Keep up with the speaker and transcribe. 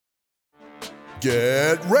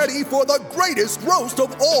Get ready for the greatest roast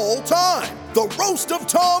of all time, the Roast of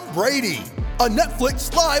Tom Brady, a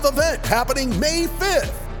Netflix live event happening May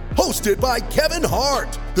 5th. Hosted by Kevin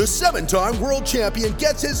Hart, the 7-time world champion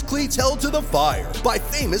gets his cleats held to the fire by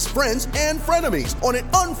famous friends and frenemies on an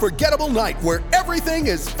unforgettable night where everything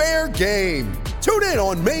is fair game. Tune in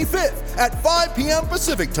on May 5th at 5 p.m.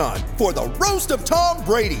 Pacific time for the Roast of Tom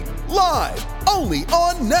Brady, live only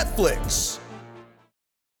on Netflix.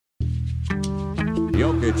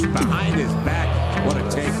 Jokic behind his back. What a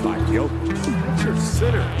take by Jokic. That's your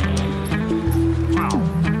sitter. Wow.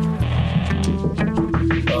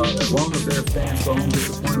 As long as their fans go home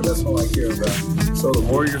disappointed, that's all I care about. So the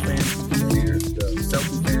Warrior fans can come in here, the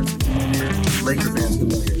Celtics fans can come in here, Laker fans can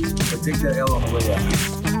come in here. But take that L on the way out.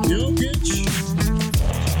 Jokic.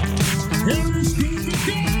 Harris goes the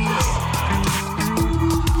gas.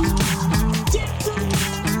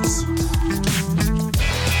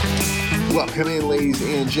 Welcome in, ladies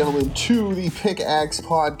and gentlemen, to the Pickaxe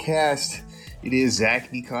Podcast. It is Zach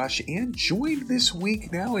Mikosh, and joined this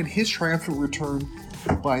week now in his triumphant return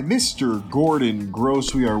by Mr. Gordon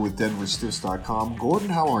Gross. We are with DenverStiffs.com. Gordon,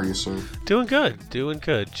 how are you, sir? Doing good.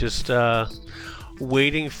 Just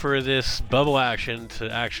waiting for this bubble action to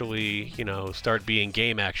actually, start being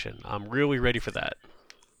game action. I'm really ready for that.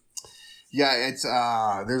 Yeah, it's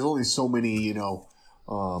there's only so many,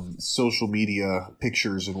 social media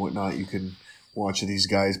pictures and whatnot you can watch of these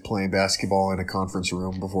guys playing basketball in a conference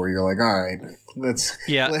room before you're like, all right, let's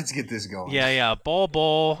get this going. Yeah.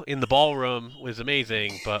 Ball in the ballroom was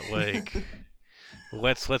amazing, but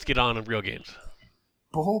let's get on in real games.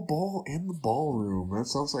 Ball in the ballroom. That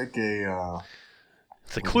sounds like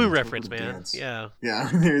it's a Clue reference, man. Dance. Yeah. Yeah,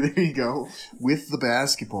 there you go. With the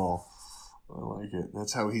basketball. I like it.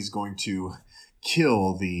 That's how he's going to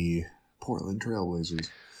kill the Portland Trailblazers.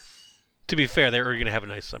 To be fair, they're going to have a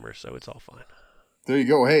nice summer, so it's all fine. There you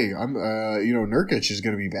go. Hey, I'm Nurkic is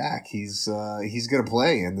going to be back. He's going to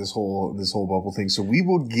play in this whole bubble thing. So we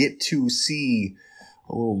will get to see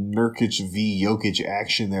a little Nurkic v Jokic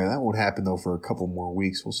action there. That won't happen though for a couple more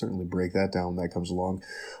weeks. We'll certainly break that down when that comes along.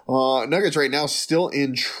 Nuggets right now still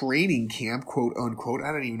in training camp, quote unquote.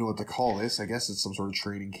 I don't even know what to call this. I guess it's some sort of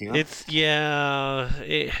training camp. It's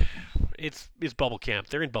bubble camp.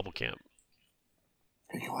 They're in bubble camp.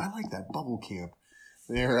 I like that bubble camp.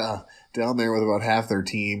 They're down there with about half their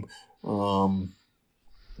team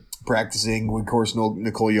practicing. Of course,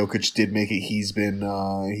 Nikola Jokic did make it. He's been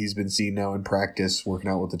seen now in practice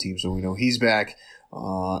working out with the team, so we know he's back.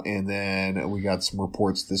 And then we got some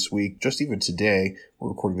reports this week, just even today. We're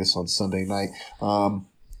recording this on Sunday night. Of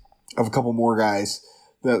a couple more guys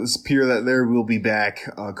that appear that they will be back,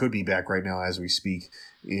 could be back right now as we speak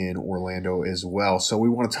in Orlando as well. So we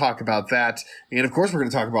want to talk about that. And of course we're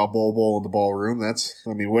going to talk about Bol in the ballroom.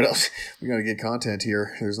 What else? We got to get content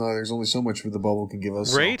here. There's only so much the bubble can give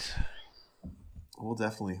us. Right. So we'll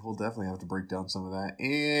definitely have to break down some of that.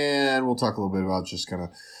 And we'll talk a little bit about just kind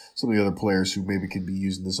of some of the other players who maybe can be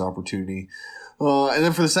using this opportunity. And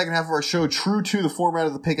then for the second half of our show, true to the format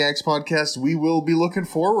of the Pickaxe Podcast, we will be looking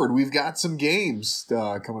forward. We've got some games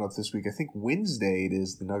coming up this week. I think Wednesday it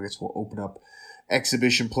is. The Nuggets will open up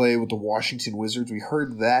exhibition play with the Washington Wizards. We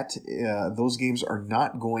heard that those games are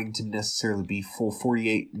not going to necessarily be full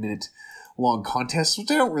 48-minute long contests,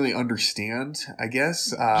 which I don't really understand, I guess.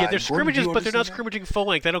 They're scrimmages, but they're not scrimmaging full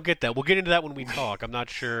length. I don't get that. We'll get into that when we talk. I'm not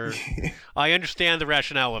sure. I understand the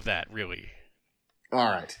rationale of that, really. All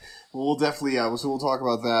right. Well, we'll definitely, so we'll talk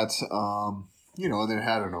about that. And then,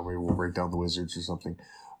 I don't know, maybe we'll break down the Wizards or something.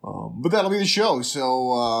 But that'll be the show.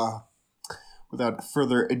 So, without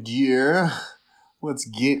further ado, let's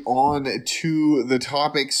get on to the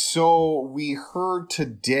topic. So we heard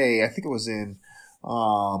today, I think it was in,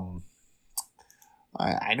 I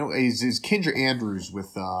know is Kendra Andrews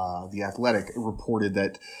with The Athletic reported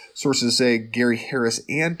that sources say Gary Harris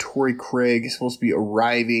and Torrey Craig is supposed to be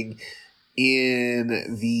arriving in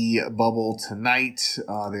the bubble tonight.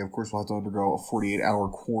 They, of course, will have to undergo a 48-hour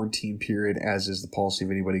quarantine period, as is the policy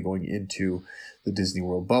of anybody going into the Disney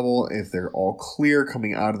World bubble. If they're all clear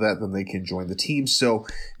coming out of that, then they can join the team. So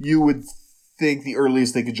you would think the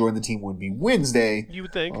earliest they could join the team would be Wednesday. You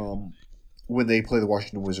would think. When they play the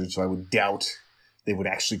Washington Wizards. So I would doubt they would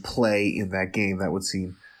actually play in that game. That would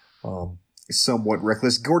seem somewhat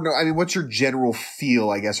reckless. Gordon, I mean, what's your general feel,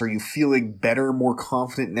 I guess? Are you feeling better, more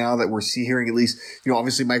confident now that we're hearing at least,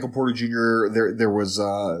 obviously Michael Porter Jr., there was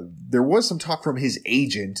some talk from his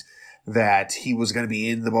agent that he was going to be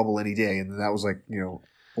in the bubble any day, and that was like,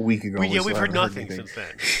 a week ago. Yeah, we've heard nothing since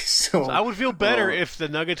then. So I would feel better if the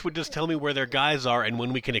Nuggets would just tell me where their guys are and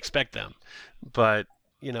when we can expect them. But,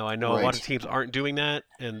 I know a lot of teams aren't doing that,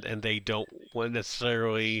 and they don't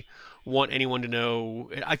necessarily want anyone to know.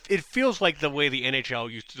 It feels like the way the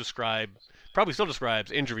NHL used to describe, probably still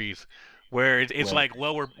describes injuries, where it's like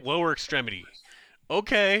lower extremity.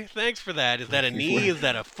 Okay, thanks for that. Is that a knee? Is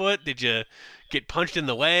that a foot? Did you get punched in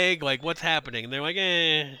the leg? Like, what's happening? And they're like,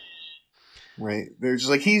 Right. They're just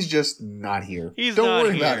like, he's just not here. He's Don't not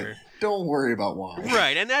worry about here. it. Don't worry about why.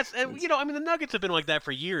 Right, and the Nuggets have been like that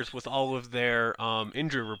for years with all of their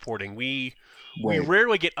injury reporting. We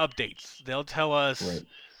rarely get updates. They'll tell us,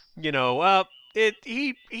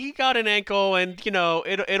 he got an ankle, and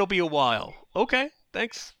it'll be a while. Okay,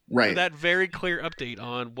 thanks for that very clear update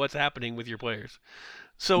on what's happening with your players.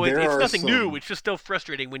 So it's nothing new. It's just still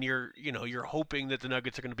frustrating when you're hoping that the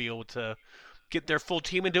Nuggets are going to be able to get their full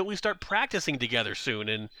team and at least start practicing together soon.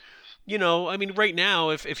 And right now,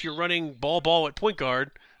 if you're running ball at point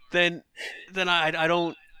guard, then I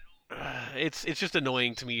don't. It's just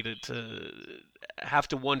annoying to me to have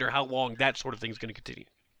to wonder how long that sort of thing is going to continue.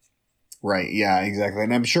 Right. Yeah. Exactly.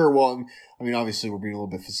 And I'm sure. Well, obviously we're being a little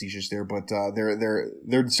bit facetious there, but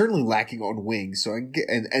they're certainly lacking on wings. So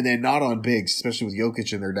and then not on bigs, especially with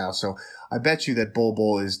Jokic in there now. So I bet you that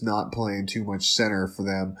Bol is not playing too much center for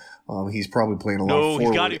them. He's probably playing a lot. No,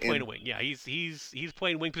 he's got to be playing a wing. Yeah, he's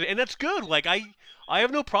playing wing position, and that's good. Like I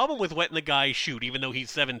have no problem with letting the guy shoot, even though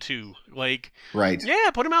he's 7'2". Like, right?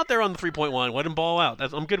 Yeah, put him out there on the 3-point line. Let him ball out.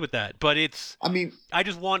 I'm good with that. But I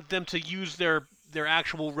just want them to use their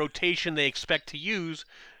actual rotation they expect to use,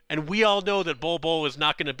 and we all know that Bol is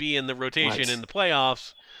not going to be in the rotation in the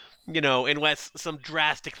playoffs, unless some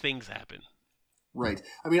drastic things happen. Right.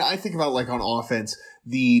 I think about, like, on offense,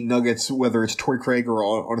 the Nuggets, whether it's Torrey Craig or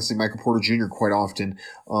honestly Michael Porter Jr. quite often,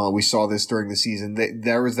 we saw this during the season.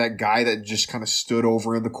 There was that guy that just kind of stood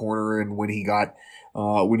over in the corner, and when he got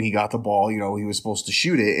the ball, he was supposed to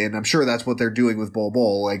shoot it, and I'm sure that's what they're doing with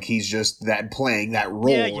Bol. Like, he's just playing that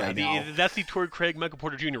role right now. That's the Torrey Craig, Michael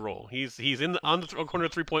Porter Jr. role. He's on the corner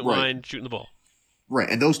of the 3-point line shooting the ball. Right,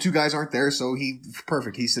 and those two guys aren't there, so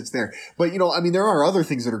perfect. He sits there. But, there are other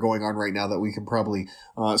things that are going on right now that we can probably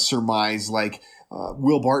surmise, like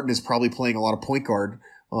Will Barton is probably playing a lot of point guard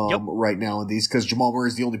right now in these, because Jamal Murray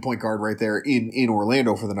is the only point guard right there in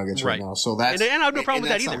Orlando for the Nuggets right now. So that's and I have no problem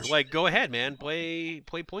with that either. Like, go ahead, man, play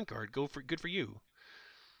point guard. Good for you.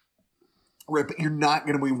 Right, but you're not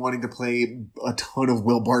going to be wanting to play a ton of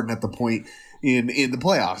Will Barton at the point in the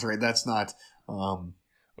playoffs, right? That's not.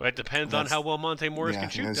 It depends on how well Monte Morris can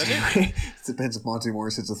shoot, doesn't it? It depends if Monte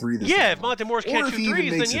Morris hits a three this time. If Monte Morris can't shoot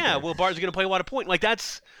threes, then Will Barton's going to play a lot of point. Like,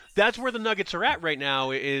 that's where the Nuggets are at right now,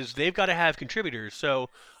 is they've got to have contributors. So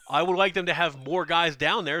I would like them to have more guys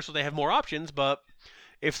down there so they have more options. But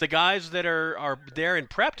if the guys that are there and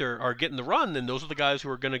prepped are getting the run, then those are the guys who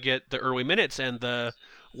are going to get the early minutes and the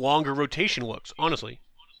longer rotation looks, honestly.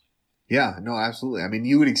 Yeah, no, absolutely.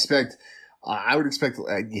 You would expect... I would expect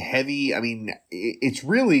heavy. It's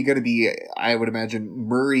really going to be, I would imagine,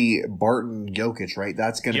 Murray, Barton, Jokic, right?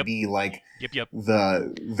 That's going to be like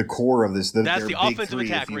the core of this. That's the offensive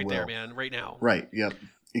attack right there, man, right now. Right. Yep.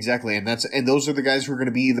 Exactly. And those are the guys who are going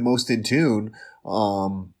to be the most in tune,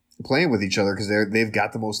 playing with each other, because they've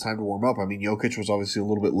got the most time to warm up. Jokic was obviously a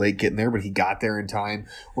little bit late getting there, but he got there in time,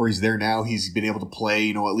 or he's there now. He's been able to play,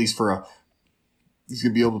 at least for he's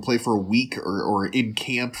going to be able to play for a week or in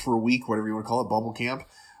camp for a week, whatever you want to call it, bubble camp,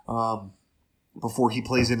 before he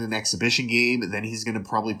plays in an exhibition game. And then he's going to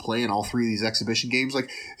probably play in all three of these exhibition games. Like,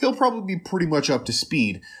 he'll probably be pretty much up to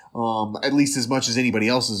speed, at least as much as anybody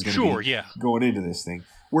else is going to be going into this thing.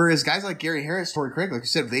 Whereas guys like Gary Harris, Torrey Craig, like you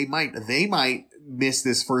said, they might miss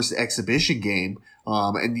this first exhibition game.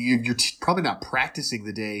 And you're probably not practicing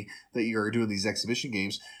the day that you're doing these exhibition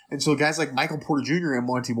games. And so guys like Michael Porter Jr. and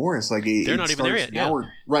Monte Morris, like, they're not even there yet. Now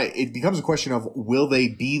it becomes a question of, will they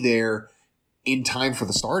be there in time for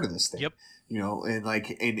the start of this thing? Yep.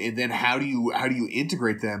 And then how do you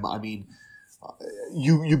integrate them?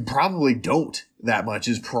 You probably don't that much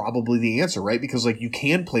is probably the answer, right? Because, like, you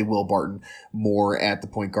can play Will Barton more at the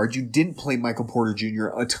point guard. You didn't play Michael Porter Jr.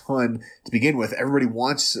 a ton to begin with. Everybody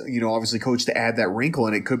wants, obviously, coach to add that wrinkle,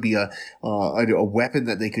 and it could be a weapon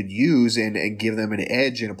that they could use and give them an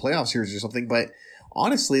edge in a playoff series or something. But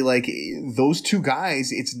honestly, like, those two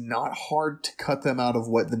guys, it's not hard to cut them out of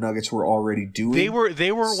what the Nuggets were already doing. They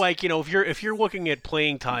were like, if you're looking at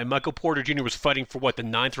playing time, Michael Porter Jr. was fighting for the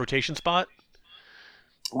 9th rotation spot.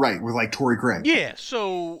 Right, with like Torrey Craig. Yeah,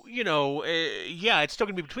 so, it's still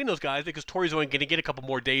going to be between those guys because Torrey's only going to get a couple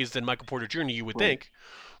more days than Michael Porter Jr., you would think.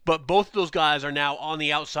 But both of those guys are now on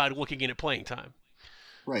the outside looking in at playing time.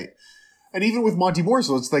 Right. And even with Monte Morris,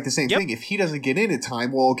 so it's like the same thing. If he doesn't get in at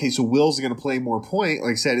time, well, okay, so Will's going to play more point,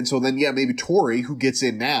 like I said. And so then, maybe Torrey, who gets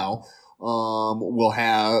in now,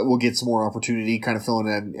 will get some more opportunity, kind of filling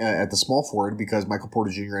in at the small forward because Michael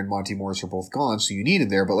Porter Jr. and Monty Morris are both gone, so you need him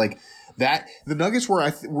there. But like that, the Nuggets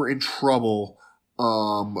were in trouble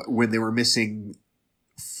when they were missing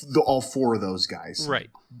all four of those guys,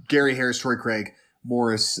 right? Gary Harris, Torrey Craig,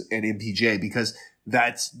 Morris, and MPJ, because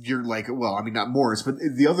that's you're like, well, I mean not Morris, but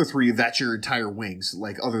the other three, that's your entire wings.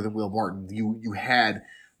 Like other than Will Barton, you had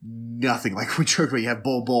nothing. Like we joked about, you have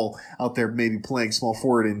Bol out there maybe playing small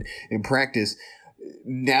forward in practice.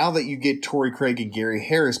 Now that you get Torrey Craig and Gary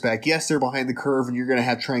Harris back, yes, they're behind the curve, and you're going to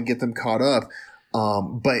have to try and get them caught up.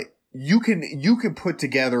 But you can put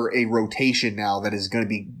together a rotation now that is going to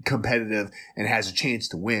be competitive and has a chance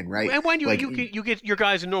to win, right? And when you get your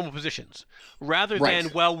guys in normal positions, rather than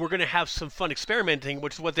well, we're going to have some fun experimenting,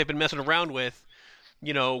 which is what they've been messing around with.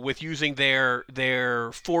 You know, with using their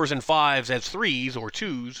 4s and 5s as 3s or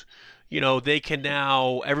 2s, you know, they can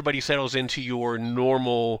now, everybody settles into your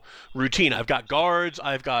normal routine. I've got guards,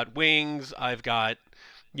 I've got wings, I've got,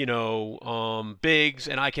 you know, bigs,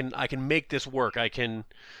 and I can make this work. I can,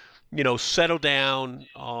 you know, settle down,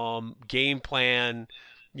 game plan,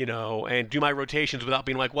 you know, and do my rotations without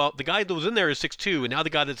being like, well, the guy that was in there is 6'2", and now the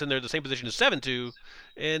guy that's in there the same position is 7'2",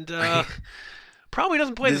 and probably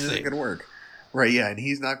doesn't play the same. This isn't going to work. Right, yeah, and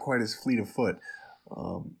he's not quite as fleet of foot,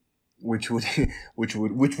 which would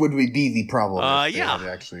be the problem. If they had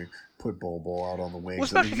actually put Bol out on the wings. Well,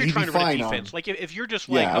 especially if you're trying to run a defense. Like if you're just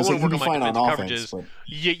like, I want to work on my defensive coverages, but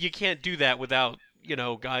you can't do that without, you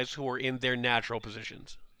know, guys who are in their natural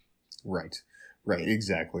positions. Right,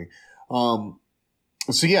 exactly.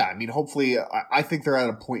 So yeah, I mean, hopefully, I think they're at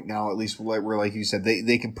a point now, at least where, like you said,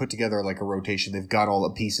 they can put together like a rotation. They've got all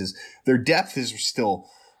the pieces. Their depth is still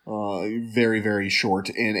very, very short,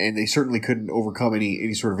 and they certainly couldn't overcome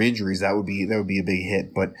any sort of injuries. That would be a big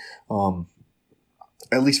hit. But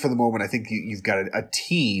at least for the moment, I think you've got a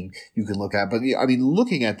team you can look at. But I mean,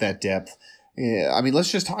 looking at that depth, I mean,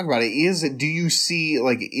 let's just talk about it. Do you see,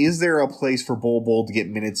 like, is there a place for Bol to get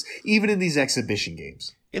minutes even in these exhibition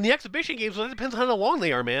games? In the exhibition games, well, it depends on how long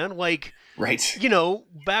they are, man. Like, right. You know,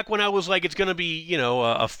 back when I was like, it's going to be, you know,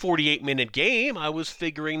 a 48-minute game, I was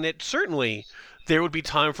figuring that certainly there would be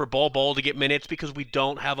time for Bol to get minutes because we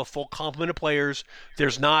don't have a full complement of players.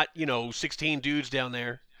 There's not, you know, 16 dudes down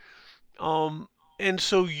there. And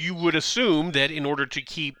so you would assume that in order to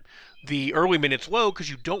keep the early minutes low, because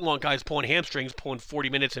you don't want guys pulling hamstrings, pulling 40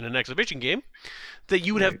 minutes in an exhibition game, that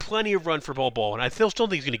you would have plenty of run for Bol. And I still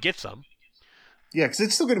think he's going to get some. Yeah, because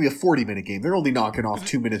it's still going to be a 40-minute game. They're only knocking off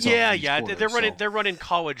 2 minutes. Yeah, quarter, they're running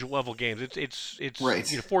college level games. It's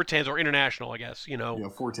right. You know, 4-10s or international, I guess. You know. Yeah,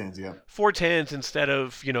 4-10s. Yeah. 4-10s instead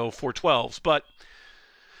of 4-12s, but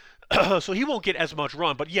so he won't get as much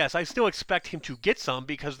run. But yes, I still expect him to get some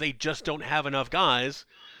because they just don't have enough guys,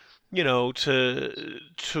 you know, to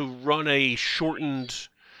run a shortened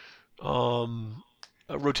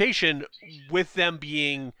rotation with them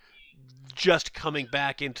being just coming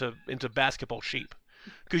back into basketball shape,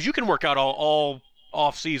 because you can work out all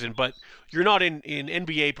off season, but you're not in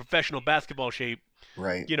NBA professional basketball shape,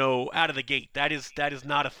 right? You know, out of the gate. That is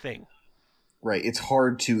not a thing, right? It's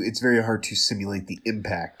very hard to simulate the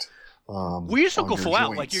impact. Well, you still go full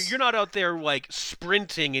out. Like you're not out there like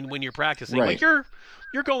sprinting and when you're practicing, right. Like you're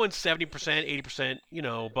going 70%, 80%, you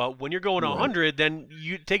know. But when you're going 100, then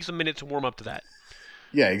you take some minutes to warm up to that.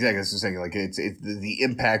 Yeah, exactly. That's what I'm saying. Like it's the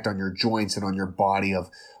impact on your joints and on your body of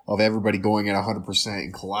everybody going at 100%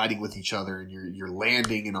 and colliding with each other, and you're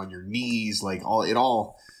landing and on your knees, like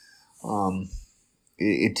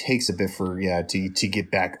it takes a bit for to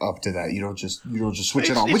get back up to that. You don't just switch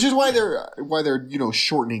it on, which is why they're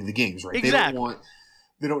shortening the games, right? Exactly.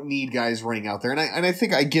 They don't need guys running out there, and I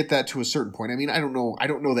think I get that to a certain point. I mean, I don't know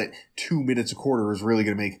that 2 minutes a quarter is really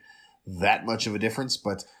going to make that much of a difference,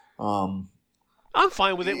 but I'm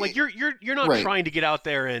fine with it. Like you're not right. trying to get out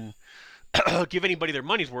there and give anybody their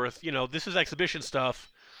money's worth. You know, this is exhibition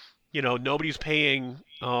stuff. You know, nobody's paying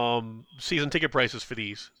season ticket prices for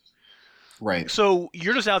these. Right. So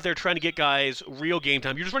you're just out there trying to get guys real game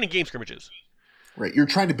time. You're just running game scrimmages. Right. You're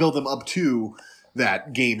trying to build them up to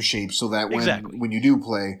that game shape so that when you do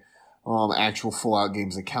play actual full out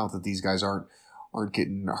games that count, that these guys aren't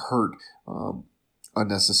getting hurt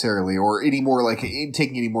unnecessarily or any more like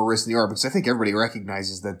taking any more risks in the arm, because I think everybody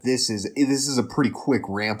recognizes that this is a pretty quick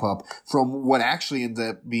ramp up from what actually ends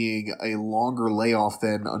up being a longer layoff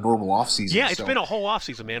than a normal offseason. Yeah, it's been a whole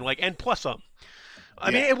offseason, man. Like, and plus some. I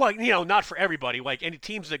mean, not for everybody. Like any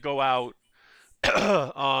teams that go out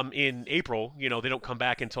in April, they don't come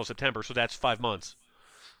back until September, so that's 5 months.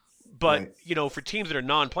 But right. For teams that are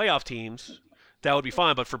non-playoff teams, that would be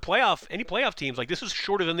fine. But for any playoff teams, like this is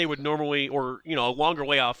shorter than they would normally, or a longer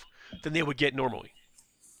layoff than they would get normally.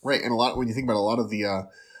 Right, and when you think about a lot of the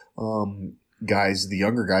guys, the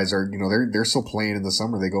younger guys are, they're still playing in the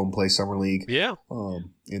summer. They go and play summer league,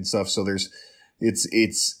 and stuff. So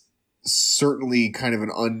it's certainly kind of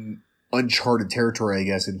an uncharted territory, I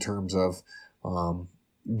guess, in terms of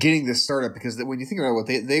getting this startup. Because when you think about what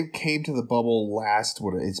they came to the bubble last,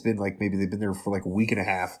 it's been like maybe they've been there for like a week and a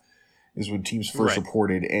half is when teams first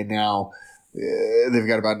reported, and now they've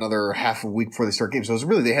got about another half a week before they start games. So it's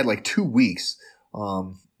really they had like 2 weeks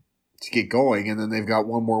to get going, and then they've got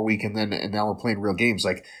one more week, and now we're playing real games.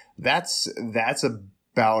 Like that's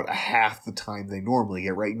about half the time they normally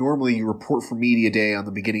get. Right, normally you report for media day at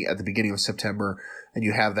the beginning of September, and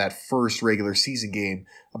you have that first regular season game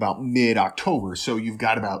about mid-October. So you've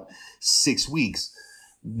got about 6 weeks.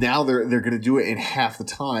 Now they're going to do it in half the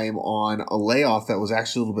time on a layoff that was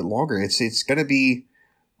actually a little bit longer. It's going to be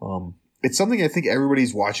it's something I think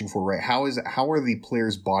everybody's watching for, right? How are the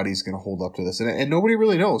players' bodies going to hold up to this? And nobody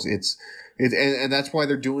really knows. And that's why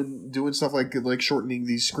they're doing stuff like shortening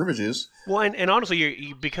these scrimmages. Well, and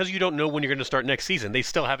honestly, because you don't know when you're going to start next season, they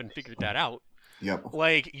still haven't figured that out. Yep.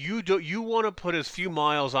 Like you want to put as few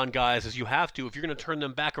miles on guys as you have to if you're going to turn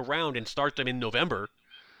them back around and start them in November,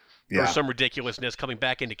 or some ridiculousness coming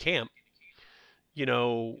back into camp.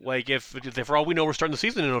 Like if for all we know we're starting the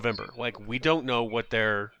season in November, like we don't know what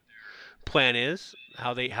their plan is,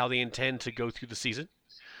 how they intend to go through the season.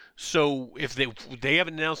 So if they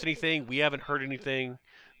haven't announced anything, we haven't heard anything.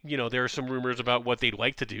 There are some rumors about what they'd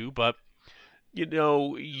like to do, but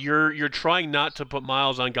you're trying not to put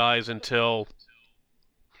miles on guys until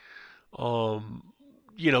what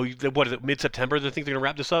is it, mid-September? They think they're gonna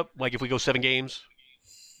wrap this up. Like if we go 7 games.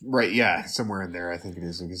 Right, yeah, somewhere in there, I think it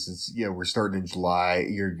is. Because we're starting in July.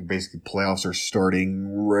 You're basically playoffs are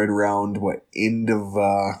starting right around end of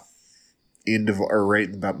or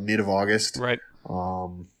right about mid of August, right?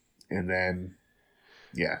 And then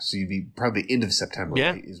so you'd be probably end of September.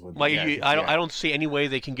 Yeah, right, is when, I don't see any way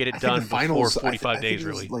they can get it done before 45 days,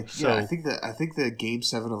 really. I think the Game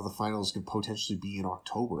 7 of the finals could potentially be in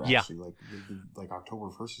October. Actually, like October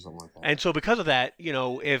 1st or something like that. And so because of that,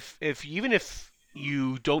 if even if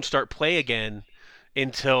you don't start play again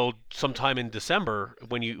until sometime in December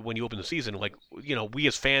when you open the season, we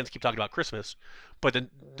as fans keep talking about Christmas, but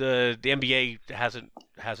the NBA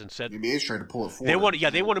hasn't said. The NBA's trying to pull it forward.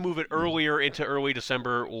 They want to move it earlier into early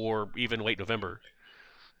December or even late November.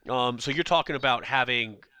 So you're talking about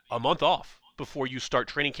having a month off before you start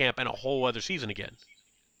training camp and a whole other season again.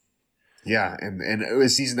 Yeah, and a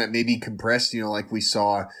season that may be compressed, like we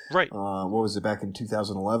saw. Right. What was it, back in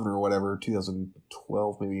 2011 or whatever,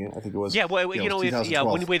 2012 maybe? I think it was. Yeah, well, when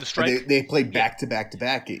you weigh the strike, they played back to back to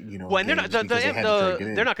back. Well, and they're not going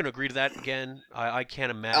to agree to that again. I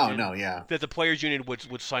can't imagine. Oh no, yeah. That the players' union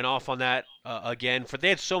would sign off on that again. For they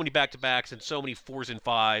had so many back to backs and so many 4s and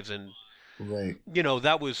 5s, and right.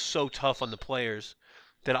 That was so tough on the players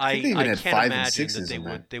that I can't imagine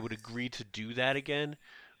that they would agree to do that again.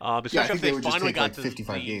 Especially if they finally got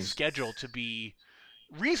the schedule to be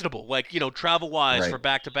reasonable, travel-wise for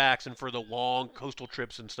back-to-backs and for the long coastal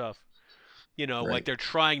trips and stuff. Like they're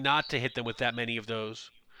trying not to hit them with that many of those.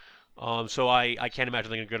 So I can't imagine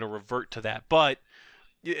they're going to revert to that. But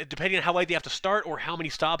depending on how late they have to start or how many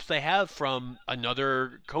stops they have from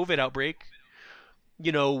another COVID outbreak,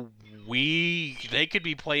 they could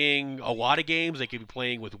be playing a lot of games. They could be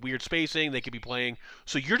playing with weird spacing. They could be playing.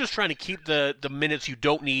 So you're just trying to keep the minutes you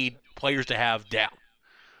don't need players to have down,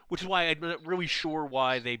 which is why I'm not really sure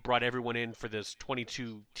why they brought everyone in for this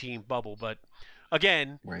 22-team bubble. But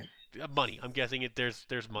again, money. I'm guessing there's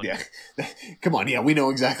money. Yeah, come on. Yeah, we know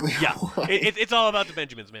exactly. Yeah, it's all about the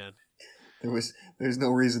Benjamins, man. There's no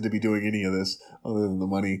reason to be doing any of this other than the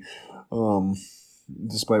money,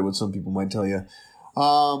 despite what some people might tell you.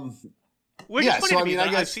 Which is funny to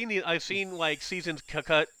me. I've seen like seasons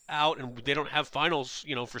cut out and they don't have finals,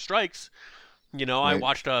 for strikes. Right. I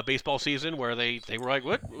watched a baseball season where they were like,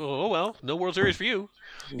 "What? Oh well, no World Series for you."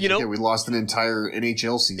 We lost an entire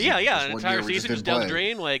NHL season. Yeah, an entire season just down the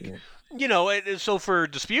drain. So for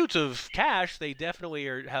disputes of cash, they definitely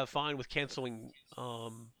have fine with canceling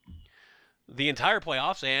the entire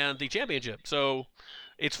playoffs and the championship. So.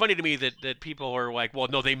 It's funny to me that people are like, well,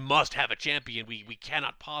 no, they must have a champion. We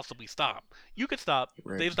cannot possibly stop. You could stop.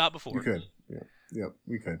 Right. They've stopped before. You could. Yeah,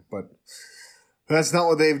 we could. But that's not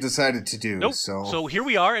what they've decided to do. Nope. So here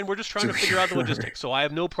we are, and we're just trying to figure out the logistics. So I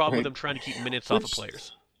have no problem with them trying to keep minutes off of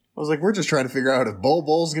players. I was like, we're just trying to figure out if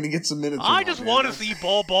Bull's going to get some minutes. I just want to see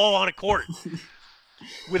Ball on a court.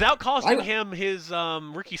 Without costing him his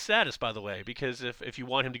rookie status, by the way, because if you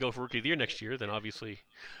want him to go for Rookie of the Year next year, then obviously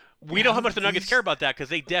We know how much the Nuggets care about that because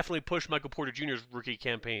they definitely pushed Michael Porter Jr.'s rookie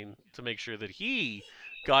campaign to make sure that he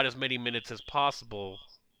got as many minutes as possible.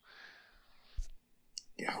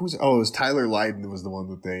 Yeah, it was Tyler Lydon was the one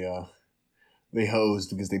that they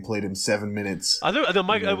hosed because they played him 7 minutes. I thought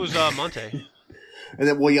it was Monte. And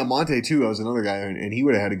then, Monte too. I was another guy, and he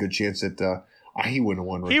would have had a good chance at. He wouldn't have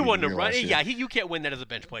won. He wouldn't have run. Yeah, you can't win that as a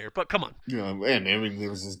bench player. But come on. Yeah, and I mean, there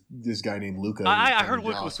was this guy named Luka. I heard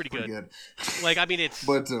Luka was pretty good. Like, I mean, it's.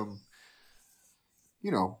 But it's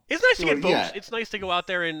nice to get votes. Yeah. It's nice to go out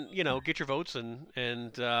there and get your votes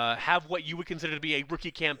and have what you would consider to be a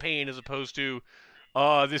rookie campaign as opposed to,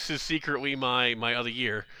 this is secretly my other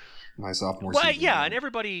year. My sophomore season. Yeah, and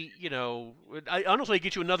everybody, I honestly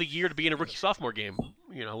get you another year to be in a rookie sophomore game.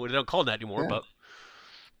 We don't call it that anymore, but.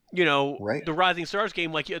 Right. The Rising Stars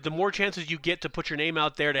game, like the more chances you get to put your name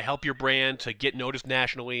out there to help your brand, to get noticed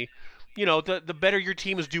nationally, the better your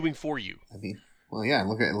team is doing for you. I mean, well, yeah,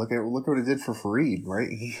 look what it did for Fareed, right?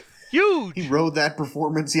 Huge. He rode that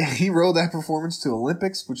performance. Yeah, he rode that performance to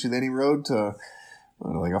Olympics, which then he rode to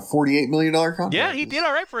like a $48 million contract. Yeah, he did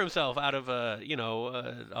all right for himself out of a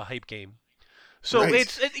hype game. So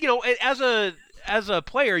right. As a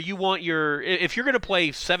player, you want if you're going to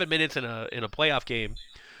play 7 minutes in a playoff game.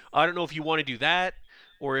 I don't know if you want to do that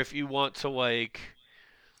or if you want to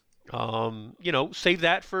save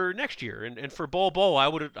that for next year. And for Bol, I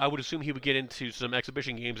would assume he would get into some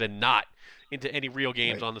exhibition games and not into any real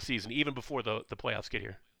games on the season, even before the playoffs get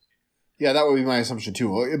here. Yeah, that would be my assumption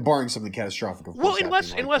too, barring something catastrophic. Of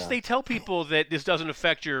course, unless they tell people that this doesn't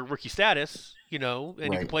affect your rookie status, and you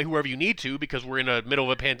can play whoever you need to because we're in the middle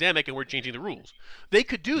of a pandemic and we're changing the rules. They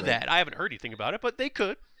could do that. I haven't heard anything about it, but they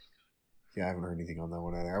could. Yeah, I haven't heard anything on that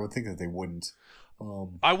one either. I would think that they wouldn't.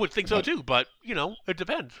 I would think so too, but it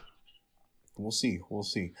depends. We'll see.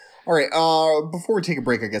 All right. Before we take a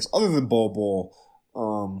break, I guess, other than Bol,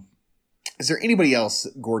 is there anybody else,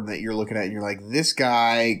 Gordon, that you're looking at and you're like, this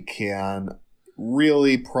guy can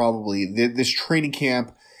really probably this training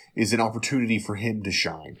camp is an opportunity for him to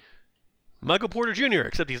shine? Michael Porter Jr.,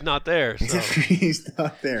 except he's not there. So. He's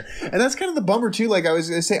not there. And that's kind of the bummer, too. Like I was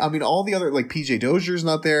going to say, I mean, all the other, like P.J. Dozier's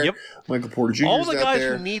not there. Yep. Michael Porter Jr.'s all the not guys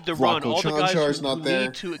there. Who need the Vlatko run, all the guys who there.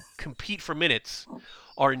 need to compete for minutes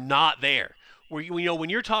are not there. Where when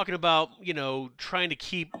you're talking about, trying to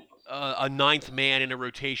keep a ninth man in a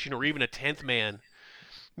rotation or even a 10th man,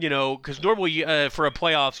 because normally for a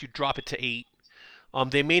playoffs, you drop it to 8.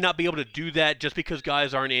 They may not be able to do that just because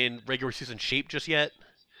guys aren't in regular season shape just yet.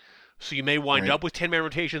 So you may wind up with 10-man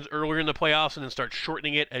rotations earlier in the playoffs and then start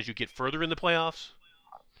shortening it as you get further in the playoffs.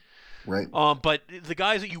 Right. But the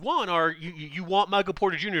guys that you want are you want Michael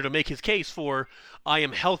Porter Jr. to make his case for I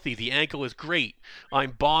am healthy, the ankle is great,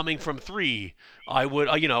 I'm bombing from 3. I would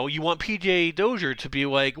you want P.J. Dozier to be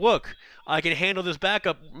like, look, I can handle this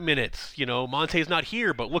backup minutes. Monte's not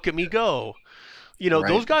here, but look at me go.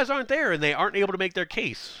 Those guys aren't there and they aren't able to make their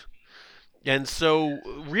case. And so,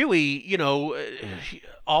 really,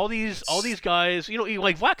 all these guys,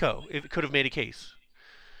 like Vlatko, it could have made a case.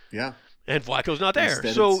 Yeah. And Vlatko's not there.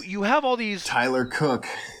 Instead, so you have all these. Tyler Cook.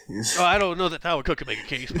 I don't know that Tyler Cook could make a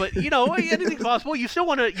case, but anything's possible. You still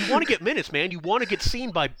want to get minutes, man. You want to get seen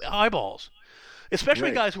by eyeballs, especially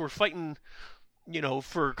guys who are fighting,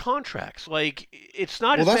 for contracts. Like it's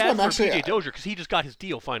not as bad for P.J. Dozier because he just got his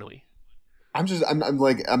deal finally. I'm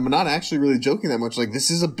not actually really joking that much. Like,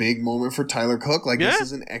 this is a big moment for Tyler Cook. Like, this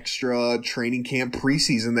is an extra training camp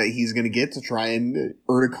preseason that he's going to get to try and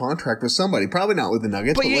earn a contract with somebody. Probably not with the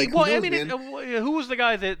Nuggets, but like, who was the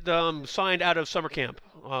guy that signed out of summer camp,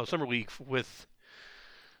 summer league with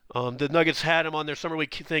the Nuggets had him on their summer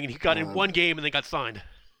league thing, and he got in one game and then got signed.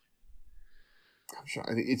 I'm sure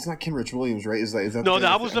it's not Kenrich Williams, right? Is that no?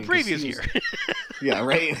 That was the previous year. Yeah,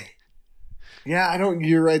 right. Yeah,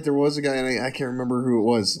 you're right. There was a guy, and I can't remember who it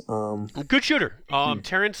was. Good shooter.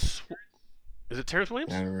 Terrence. Is it Terrence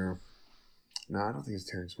Williams? I don't remember. No, I don't think it's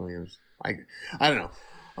Terrence Williams. I don't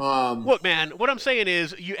know. Look, man, what I'm saying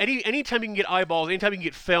is, anytime you can get eyeballs, anytime you can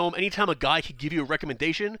get film, anytime a guy can give you a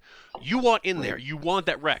recommendation, you want in there. You want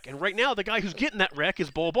that rec. And right now, the guy who's getting that rec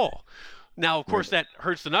is Bol. Now, of course, that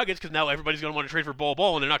hurts the Nuggets because now everybody's going to want to trade for Bol,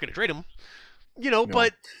 and they're not going to trade him.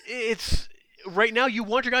 But it's... Right now, you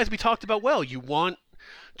want your guys to be talked about well. You want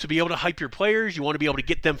to be able to hype your players. You want to be able to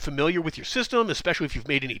get them familiar with your system, especially if you've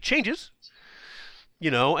made any changes.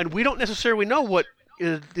 And we don't necessarily know what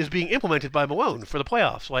is being implemented by Malone for the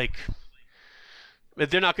playoffs. Like,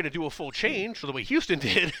 they're not going to do a full change the way Houston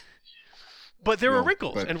did. But there are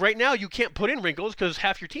wrinkles. And right now, you can't put in wrinkles because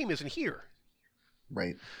half your team isn't here.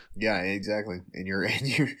 Right. Yeah, exactly. And you're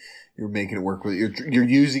making it work with you're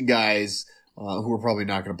using guys who are probably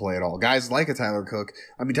not going to play at all. Guys like a Tyler Cook.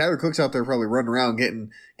 I mean, Tyler Cook's out there probably running around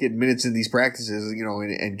getting minutes in these practices,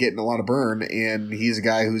 and getting a lot of burn, and he's a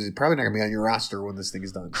guy who's probably not going to be on your roster when this thing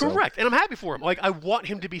is done. Correct, and I'm happy for him. Like, I want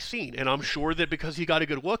him to be seen, and I'm sure that because he got a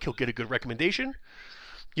good look, he'll get a good recommendation,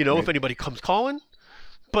 right. If anybody comes calling.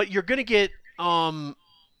 But you're going to get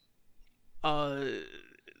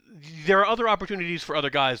there are other opportunities for other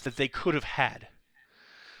guys that they could have had.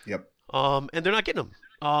 Yep. And they're not getting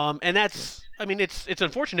them. And that's, I mean, it's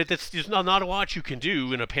unfortunate. There's not a lot you can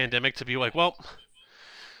do in a pandemic to be like, well,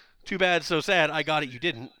 too bad, so sad. I got it, you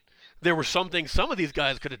didn't. There were some things some of these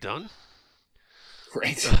guys could have done.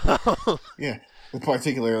 Right. Yeah.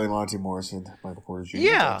 Particularly Monte Morris and Michael Porter Jr.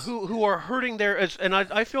 Yeah, who are hurting their, and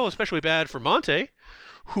I feel especially bad for Monte,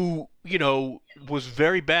 who, was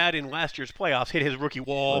very bad in last year's playoffs, hit his rookie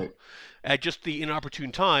wall at just the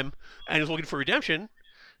inopportune time, and is looking for redemption.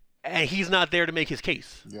 And he's not there to make his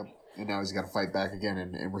case. Yep. And now he's got to fight back again.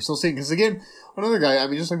 And we're still seeing, because again, another guy, I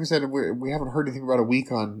mean, just like we said, we haven't heard anything about a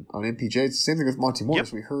week on MPJ. It's the same thing with Monte Morris.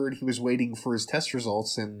 Yep. We heard he was waiting for his test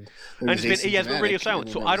results, and it's been radio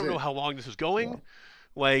silent. So I don't know how long this is going.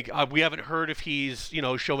 Yeah. We haven't heard if he's,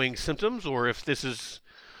 showing symptoms, or if this is,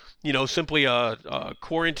 simply a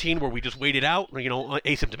quarantine where we just wait it out,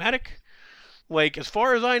 asymptomatic. As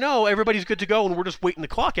far as I know, everybody's good to go, and we're just waiting the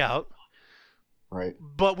clock out. Right.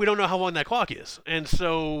 But we don't know how long that clock is. And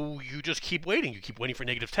so you just keep waiting. You keep waiting for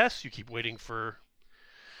negative tests. You keep waiting for,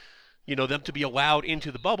 them to be allowed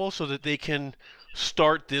into the bubble so that they can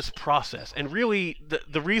start this process. And really,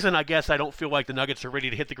 the reason I guess I don't feel like the Nuggets are ready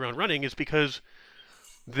to hit the ground running is because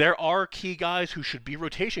there are key guys who should be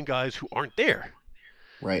rotation guys who aren't there.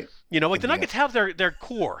 Right. The Nuggets have their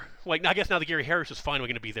core. I guess now that Gary Harris is finally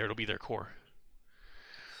going to be there, it'll be their core.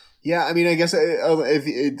 Yeah, I mean, I guess I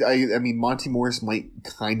mean, Monte Morris might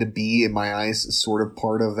kind of be, in my eyes, sort of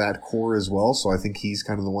part of that core as well. So I think he's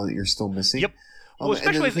kind of the one that you're still missing. Yep. Well,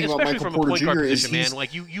 especially from a point guard position, man.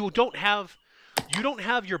 You don't have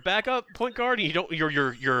your backup point guard, and you don't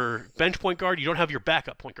your bench point guard. You don't have your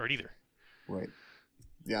backup point guard either. Right.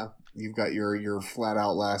 Yeah. You've got your flat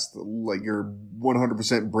out last, your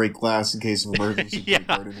 100% break glass in case of emergency point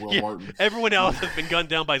guard in Will Martin. Everyone else has been gunned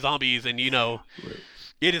down by zombies, and Right.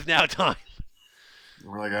 It is now time.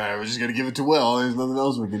 We're like, all right, we're just going to give it to Will. There's nothing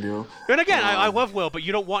else we can do. And again, I love Will, but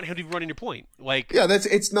you don't want him to be running your point. Yeah,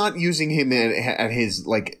 it's not using him at his,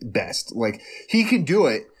 best. He can do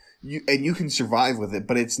it, and you can survive with it,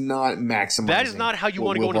 but it's not maximizing. That is not how you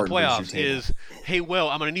want to go into the playoffs, is, hey, Will,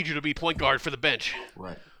 I'm going to need you to be point guard for the bench.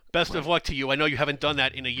 Right. Best of luck to you. I know you haven't done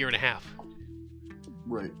that in a year and a half.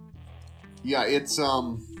 Right. Yeah, it's, it's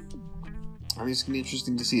going to be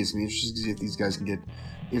interesting to see. It's going to be interesting to see if these guys can get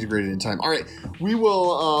integrated in time. All right, we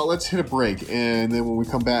will, let's hit a break, and then when we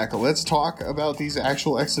come back, let's talk about these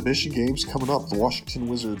actual exhibition games coming up. The Washington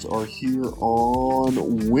Wizards are here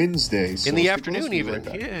on Wednesday. So in the afternoon, even.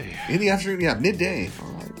 Right, yeah. In the afternoon, yeah, midday. All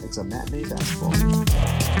right, it's a matinee basketball.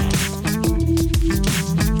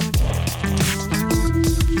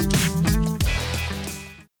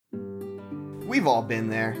 We've all been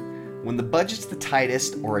there. When the budget's the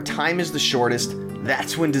tightest or a time is the shortest,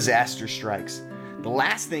 that's when disaster strikes. The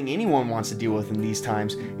last thing anyone wants to deal with in these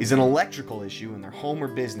times is an electrical issue in their home or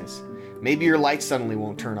business. Maybe your lights suddenly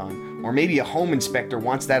won't turn on, or maybe a home inspector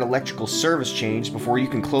wants that electrical service changed before you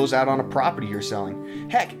can close out on a property you're selling.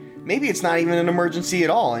 Heck, maybe it's not even an emergency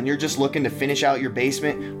at all and you're just looking to finish out your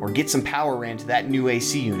basement or get some power ran to that new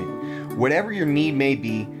AC unit. Whatever your need may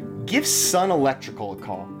be, give Sun Electrical a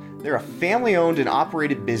call. They're a family-owned and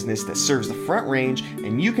operated business that serves the Front Range,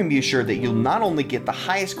 and you can be assured that you'll not only get the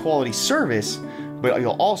highest quality service, but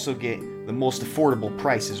you'll also get the most affordable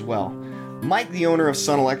price as well. Mike, the owner of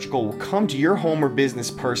Sun Electrical, will come to your home or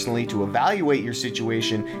business personally to evaluate your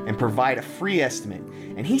situation and provide a free estimate.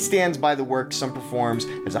 And he stands by the work Sun performs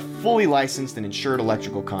as a fully licensed and insured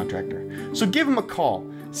electrical contractor. So give him a call,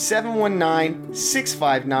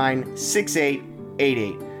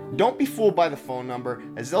 719-659-6888. Don't be fooled by the phone number,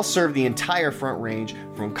 as they'll serve the entire Front Range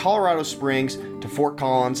from Colorado Springs to Fort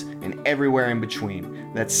Collins and everywhere in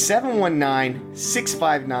between. That's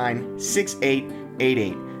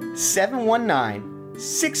 719-659-6888.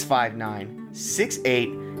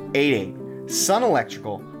 719-659-6888. Sun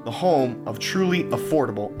Electrical, the home of truly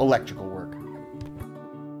affordable electrical work.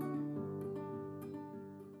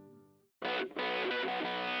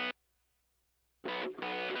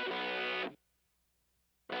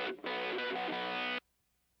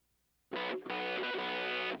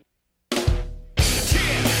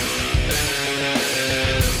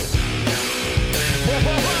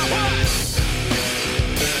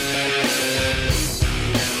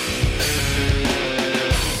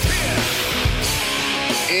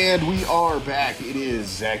 And we are back. It is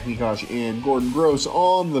Zach Mikosh and Gordon Gross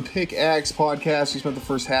on the Pickaxe Podcast. We spent the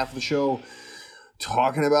first half of the show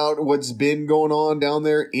talking about what's been going on down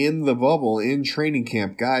there in the bubble, in training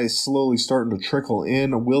camp. Guys slowly starting to trickle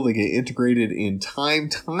in. Will they get integrated in time?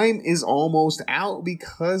 Time is almost out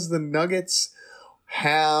because the Nuggets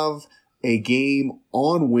have a game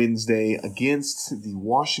on Wednesday against the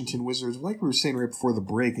Washington Wizards. Like we were saying right before the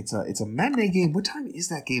break, it's a matinee game. What time is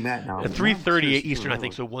that game at now? At 3:30 Eastern, I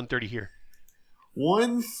think, so 1:30 here.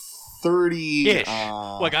 1:30 ish.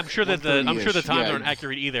 Like I'm sure that the times aren't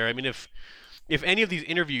accurate either. I mean, if any of these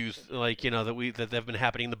interviews, like that have been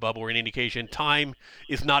happening in the bubble, or an indication, time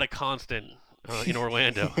is not a constant in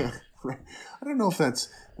Orlando. I don't know if that's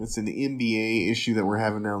an NBA issue that we're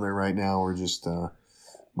having down there right now, or just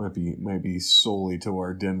might be solely to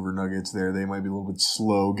our Denver Nuggets there. They might be a little bit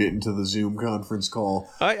slow getting to the Zoom conference call.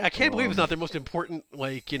 I can't believe it's not their most important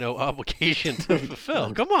obligation to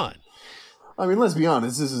fulfill. Come on. I mean, let's be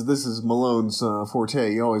honest. This is Malone's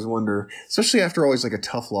forte. You always wonder, especially after always like a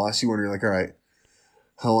tough loss, you wonder like, all right,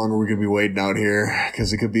 how long are we going to be waiting out here?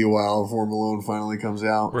 Because it could be a while before Malone finally comes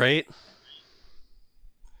out. Right.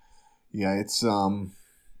 Yeah, it's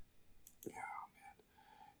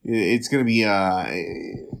it's going to be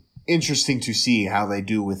interesting to see how they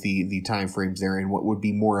do with the time frames there, and what would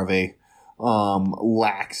be more of a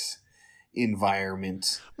lax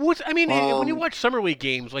environment. When you watch Summer League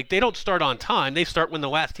games, like, they don't start on time. They start when the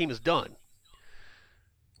last team is done.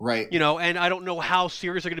 Right. And I don't know how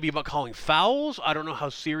serious they're going to be about calling fouls. I don't know how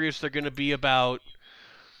serious they're going to be about,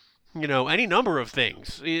 any number of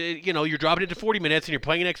things. You're dropping into 40 minutes and you're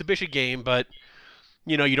playing an exhibition game, but,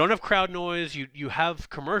 you don't have crowd noise. You have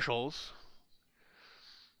commercials,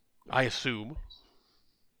 I assume.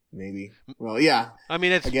 Maybe. Well, yeah. I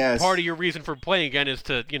mean, it's part of your reason for playing again is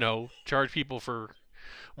to, charge people for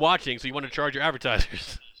watching, so you want to charge your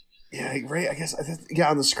advertisers. Yeah, right. I guess,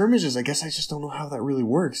 on the scrimmages, I guess I just don't know how that really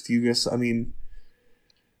works. Do you guess, I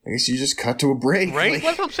guess you just cut to a break. Right?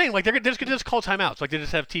 That's what I'm saying. Like, they're just going to just call timeouts. Like, they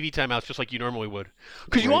just have TV timeouts just like you normally would.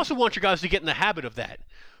 Because you also want your guys to get in the habit of that.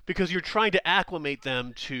 Because you're trying to acclimate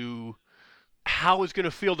them to how it's going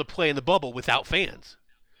to feel to play in the bubble without fans.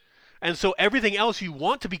 And so everything else you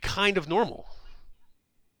want to be kind of normal.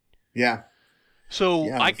 Yeah. So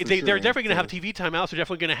they're definitely going to have TV timeouts.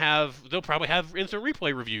 They'll probably have instant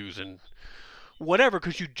replay reviews and whatever,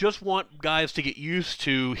 because you just want guys to get used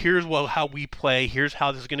to, here's how we play, here's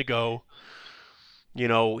how this is going to go.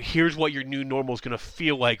 Here's what your new normal is going to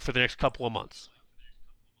feel like for the next couple of months.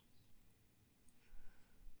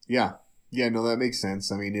 Yeah. Yeah, no, that makes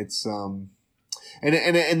sense. I mean, it's and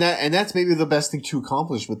that's maybe the best thing to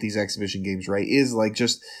accomplish with these exhibition games, right? Is like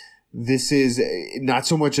just this is not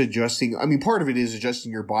so much adjusting. I mean, part of it is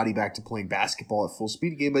adjusting your body back to playing basketball at full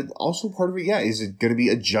speed again, but also part of it, is it going to be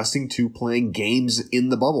adjusting to playing games in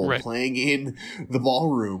the bubble, right, playing in the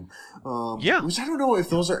ballroom. Which I don't know if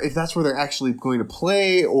that's where they're actually going to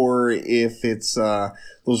play, or if it's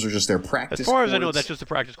those are just their practice. As far as I know, that's just a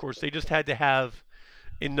practice course. They just had to have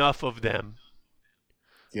enough of them.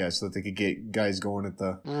 Yeah, so that they could get guys going at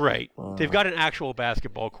the... Right. They've got an actual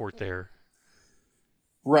basketball court there.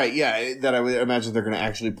 Right, yeah, that I would imagine they're going to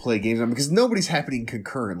actually play games on, because nobody's happening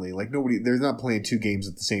concurrently. Like, they're not playing two games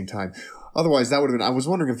at the same time. Otherwise, that would have been... I was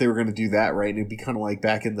wondering if they were going to do that, right? And it'd be kind of like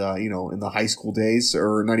back in the, in the high school days,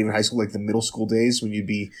 or not even high school, like the middle school days, when you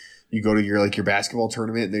go to your basketball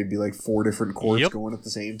tournament, and they'd be like 4 different courts going at the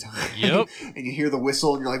same time. Yep. And you hear the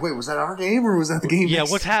whistle, and you're like, wait, was that our game, or was that the game? Yeah,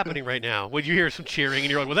 what's happening right now? Well, you hear some cheering, and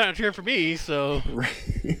you're like, well, they're not cheering for me, so...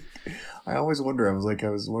 Right. I always wonder. I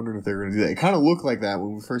was wondering if they were going to do that. It kind of looked like that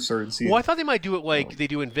when we first started seeing. Well, I thought they might do it like they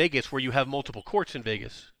do in Vegas, where you have multiple courts in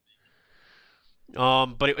Vegas.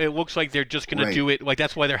 But it looks like they're just going to do it like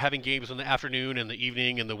that's why they're having games in the afternoon and the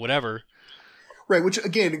evening and the whatever. Right, which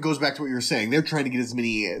again, it goes back to what you were saying. They're trying to get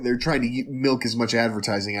they're trying to milk as much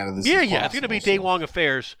advertising out of this. Yeah, it's going to be day-long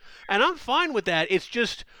affairs, and I'm fine with that. It's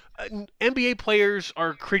just NBA players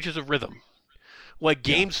are creatures of rhythm. Like,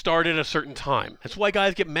 games start at a certain time. That's why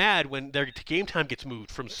guys get mad when their game time gets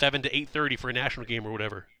moved from 7 to 8:30 for a national game or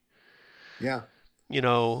whatever. Yeah.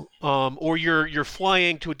 Or you're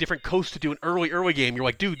flying to a different coast to do an early game. You're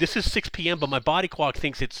like, dude, this is 6 p.m., but my body clock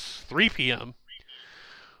thinks it's 3 p.m.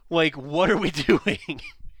 Like, what are we doing?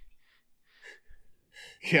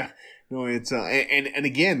 Yeah. No, it's and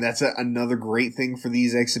again, that's another great thing for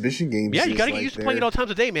these exhibition games. Yeah, you got to get used to playing it all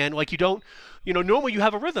times a day, man. Like, you don't, normally you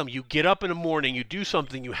have a rhythm. You get up in the morning, you do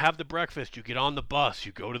something, you have the breakfast, you get on the bus,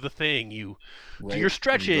 you go to the thing, you do your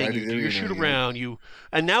stretching, you do your shoot around,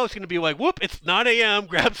 and now it's going to be like, whoop, it's 9 a.m.,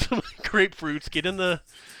 grab some grapefruits, get in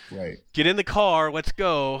the car, let's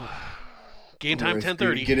go. Game time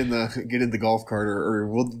 10:30. Get in the golf cart, or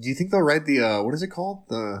do you think they'll ride the what is it called,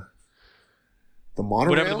 the monorail?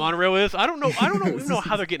 Whatever the monorail is. I don't know even know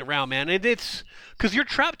how they're getting around, man. It's because you're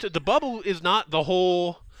trapped. The bubble is not the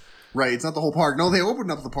whole. Right, it's not the whole park. No, they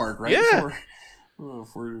opened up the park, right? Yeah.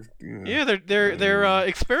 Yeah, they're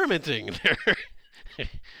experimenting.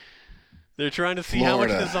 They're trying to see how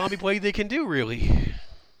much of the zombie play they can do, really.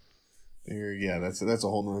 Yeah, that's a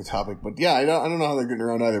whole nother topic. But yeah, I don't know how they're getting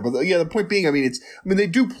around either. But yeah, the point being, I mean, they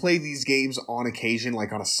do play these games on occasion,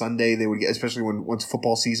 like on a Sunday. They would get, especially once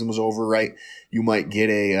football season was over, right? You might get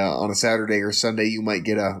on a Saturday or Sunday, you might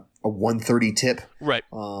get a 1:30 tip, right?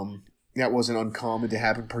 That wasn't uncommon to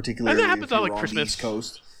happen, particularly and that happens on like on Christmas, the East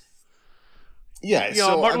Coast. Yeah,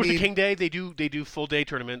 Martin Luther King Day, they do full day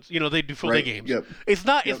tournaments. They do full day games. Yep. It's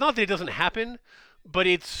not that it doesn't happen, but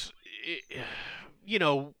it's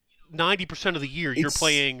 90% of the year you're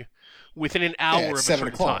playing within an hour of a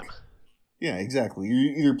certain time. Yeah, exactly.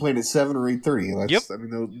 You're either playing at 7 or 8:30. Yep. I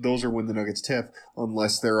mean, those are when the Nuggets tip,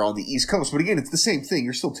 unless they're on the East Coast. But again, it's the same thing.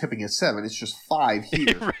 You're still tipping at 7. It's just 5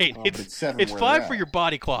 here. Right. It's 7. It's 5 for your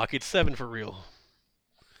body clock. It's 7 for real.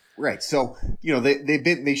 Right. So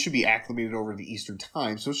they should be acclimated over to the Eastern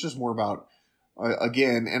time. So it's just more about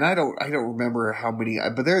again. And I don't remember how many,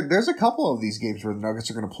 but there's a couple of these games where the Nuggets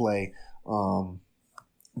are going to play.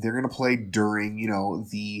 They're going to play during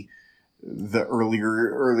the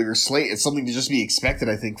earlier slate. It's something to just be expected,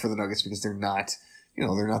 I think, for the Nuggets because they're not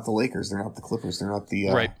the Lakers, they're not the Clippers, they're not the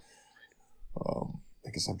right. I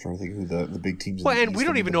guess I'm trying to think who the big teams. Well, and we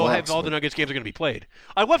don't even know how all the Nuggets games are going to be played.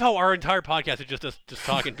 I love how our entire podcast is just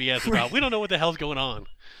talking BS about. We don't know what the hell's going on.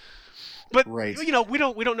 But right. we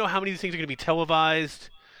don't know how many of these things are going to be televised.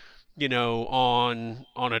 On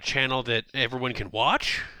a channel that everyone can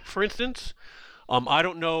watch, for instance. I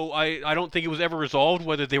don't know. I don't think it was ever resolved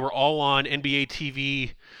whether they were all on NBA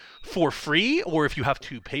TV for free or if you have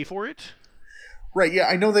to pay for it. Right. Yeah,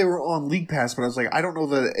 I know they were on League Pass, but I was like, I don't know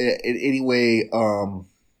that in any way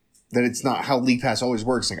that it's not how League Pass always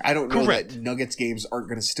works. Like, I don't know that Nuggets games aren't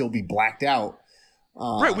going to still be blacked out.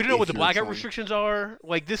 Right. We don't know what the blackout restrictions are.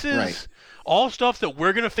 Like, this is all stuff that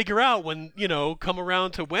we're going to figure out when come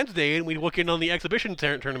around to Wednesday and we look in on the exhibition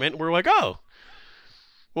tournament and we're like, oh.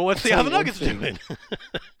 Well, let's see how the Nuggets doing.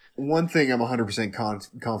 One thing I'm 100%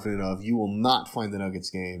 confident of: you will not find the Nuggets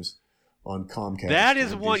games on Comcast. That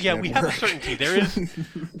is one. Yeah, we have a certainty.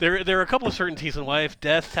 There are a couple of certainties in life: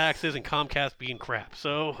 death, taxes, and Comcast being crap.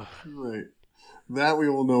 So right, that we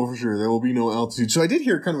will know for sure. There will be no altitude. So I did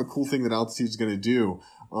hear kind of a cool thing that altitude is going to do.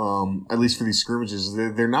 At least for these scrimmages,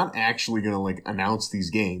 they're not actually going to announce these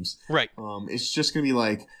games. Right. It's just going to be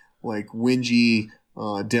like Wingy,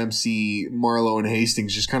 Dempsey, Marlowe, and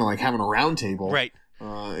Hastings just kind of having a round table. Right.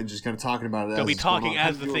 And just kind of talking about it. They'll be talking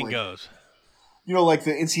as the thing goes. Like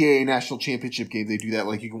the NCAA National Championship game, they do that.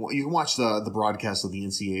 Like you can watch the broadcast of the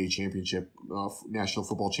NCAA Championship, National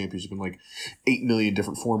Football Championship in 8 million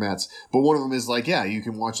different formats. But one of them is you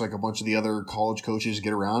can watch a bunch of the other college coaches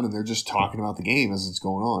get around and they're just talking about the game as it's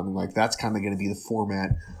going on. And that's kind of going to be the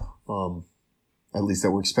format, at least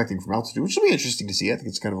that we're expecting from altitude, which will be interesting to see. I think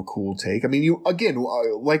it's kind of a cool take. I mean, you again,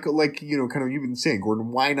 kind of you've been saying,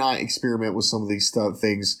 Gordon, why not experiment with some of these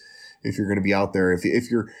things if you're going to be out there?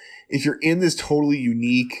 If you're in this totally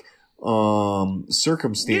unique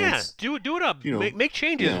circumstance, do it up. Make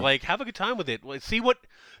changes. Yeah. Have a good time with it. See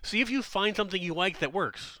if you find something you like that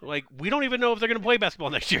works. We don't even know if they're going to play basketball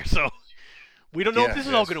next year, so we don't know if this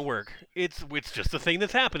is all going to work. It's just a thing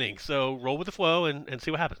that's happening. So roll with the flow and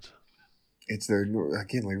see what happens. It's like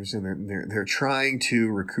we're saying, they're trying to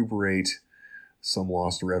recuperate some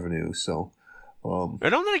lost revenue. So. And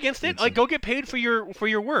I'm not against it. Go get paid for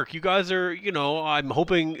your work. You guys are, I'm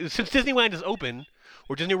hoping since Disneyland is open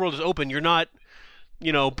or Disney World is open, you're not,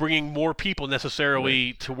 bringing more people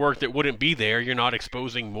necessarily to work that wouldn't be there. You're not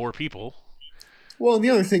exposing more people. Well, and the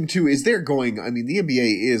other thing too is the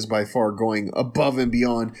NBA is by far going above and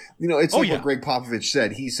beyond. It's what Greg Popovich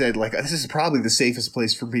said. He said this is probably the safest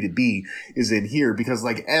place for me to be is in here because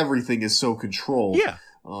everything is so controlled. Yeah.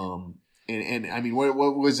 And I mean, what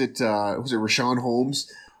was it? Was it Rashawn Holmes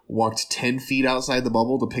walked 10 feet outside the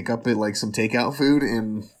bubble to pick up some takeout food,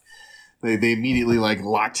 and they immediately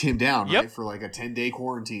locked him down, right, for a 10-day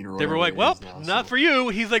quarantine or whatever. They were like, "Well, not for you."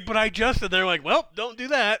 He's like, "But I just," and they're like, "Well, don't do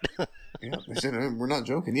that." Yeah, they said we're not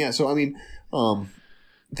joking. Yeah, so I mean,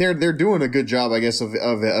 they're doing a good job, I guess,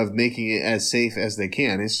 of making it as safe as they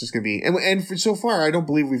can. It's just gonna be, and so far, I don't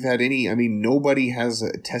believe we've had any. I mean, nobody has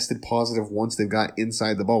tested positive once they've got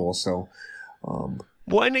inside the bubble. So,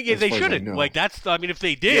 well, and again, they shouldn't. That's. I mean, if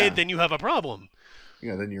they did, then you have a problem.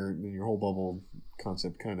 then your whole bubble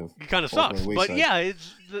concept kind of sucks. But yeah,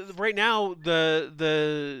 it's right now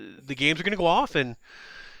the games are going to go off, and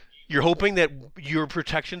you're hoping that your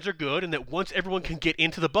protections are good, and that once everyone can get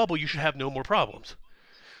into the bubble, you should have no more problems.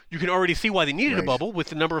 You can already see why they needed a bubble with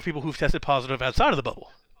the number of people who've tested positive outside of the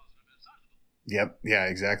bubble. Yep. Yeah.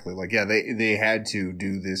 Exactly. They had to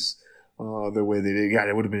do this the way they did. God,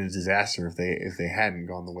 it would have been a disaster if they hadn't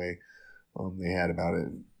gone the way they had about it,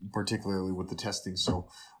 particularly with the testing. So,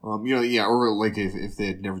 or if they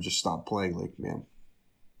had never just stopped playing, man,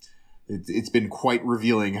 it's been quite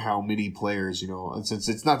revealing how many players, and since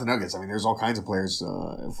it's not the Nuggets, there's all kinds of players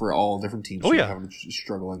for all different teams who are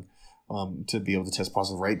struggling to be able to test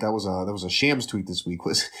positive. Right? That was a Shams tweet this week.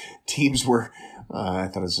 Was teams were I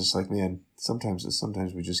thought it was just man, sometimes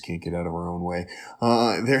we just can't get out of our own way.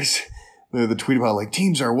 There's the tweet about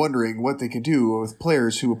teams are wondering what they can do with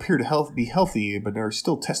players who appear to be healthy but are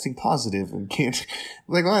still testing positive and can't.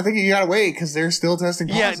 I think you gotta wait because they're still testing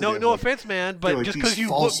positive. Yeah, no offense, man, but just because you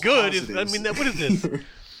look good what is this?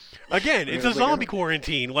 Again, it's a zombie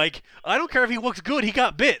quarantine. I don't care if he looks good, he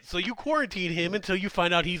got bit, so you quarantine him until you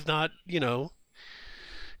find out he's not, gonna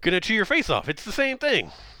chew your face off. It's the same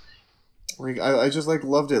thing. I just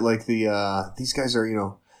loved it. These guys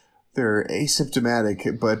are they're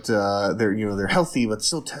asymptomatic, but they're healthy, but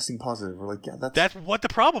still testing positive. We're that's what the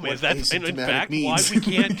problem is. That's in fact why we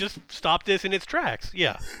can't just stop this in its tracks.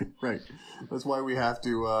 Yeah, right. That's why we have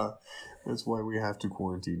to. That's why we have to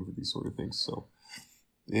quarantine for these sort of things. So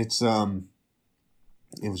it's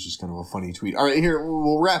it was just kind of a funny tweet. All right, here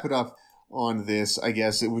we'll wrap it up on this, I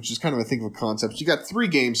guess, which is kind of a concept. You got 3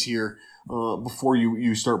 games here before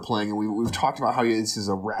you start playing, and we've talked about how this is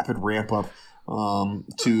a rapid ramp up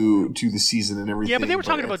to the season and everything. Yeah, but they were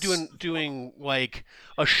talking about doing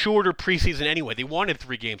a shorter preseason anyway. They wanted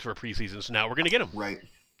 3 games for a preseason, so now we're going to get them.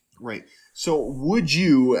 Right. So would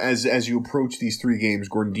you, as you approach these 3 games,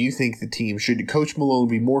 Gordon, do you think the team, should Coach Malone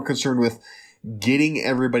be more concerned with getting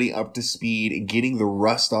everybody up to speed and getting the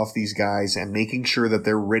rust off these guys and making sure that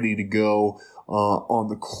they're ready to go on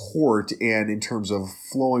the court and in terms of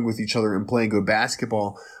flowing with each other and playing good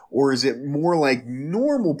basketball? Or is it more like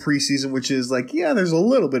normal preseason, which is there's a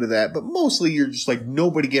little bit of that, but mostly you're just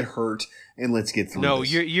nobody get hurt and let's get through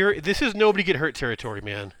this? No, this is nobody get hurt territory,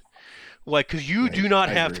 man. Because you do not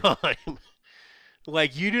have time.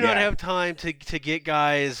 You do not have time to get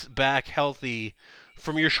guys back healthy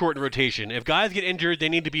from your shortened rotation. If guys get injured, they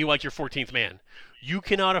need to be your 14th man. You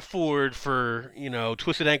cannot afford for,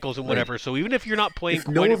 twisted ankles and whatever. Right. So even if you're not playing if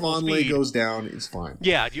Noah Vonleh goes down, it's fine.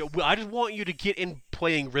 Yeah, I just want you to get in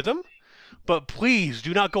playing rhythm, but please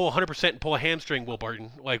do not go 100% and pull a hamstring, Will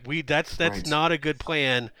Barton. That's right. Not a good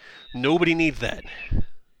plan. Nobody needs that.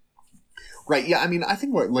 Right. Yeah. I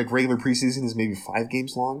think regular preseason is maybe 5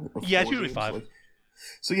 games long. Yeah, it's usually 5.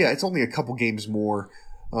 So yeah, it's only a couple games more.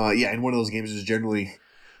 And one of those games is generally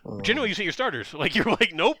you see your starters. You're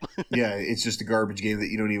nope. Yeah, it's just a garbage game that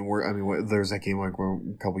you don't even worry. There's that game a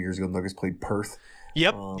couple years ago, Nuggets played Perth.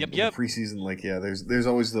 Yep. Preseason, there's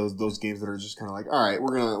always those games that are just kind of all right,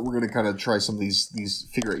 we're gonna kind of try some of these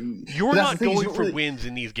figure. You're not going for wins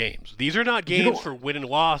in these games. These are not games for win and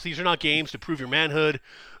loss. These are not games to prove your manhood.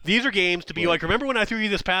 These are games to be remember when I threw you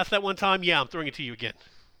this pass that one time? Yeah, I'm throwing it to you again.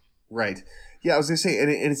 Right. Yeah, I was gonna say,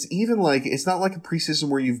 and it's even it's not like a preseason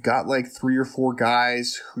where you've got 3 or 4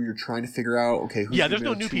 guys who you're trying to figure out. Okay, who's there's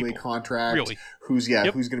no new two-way people. Contract? Really? Who's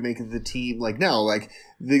gonna make it to the team?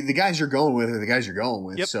 The guys you're going with are the guys you're going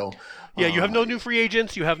with. Yep. So you have no new free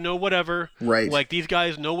agents. You have no whatever. Right. These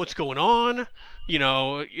guys know what's going on.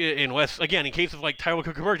 Unless again, in case of Tyler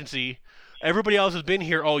Cook emergency, everybody else has been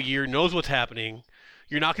here all year, knows what's happening.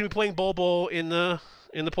 You're not going to be playing Bol in the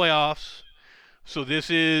playoffs. So this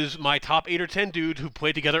is my top 8 or 10 dudes who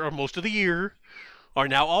played together most of the year, are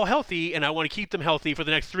now all healthy, and I want to keep them healthy for the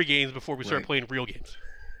next 3 games before we start playing real games.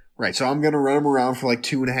 Right, so I'm going to run them around for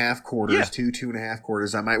 2.5 quarters, 2.5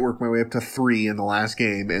 quarters. I might work my way up to 3 in the last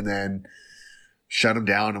game, and then shut them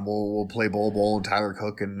down, and we'll play Bol and Tyler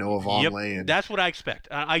Cook and Noah Vonleh. Yep, that's what I expect.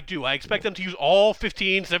 I do. I expect them to use all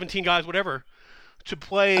 15, 17 guys, whatever, to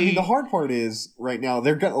play. The hard part is right now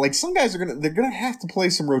they're gonna some guys they're gonna have to play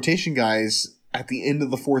some rotation guys at the end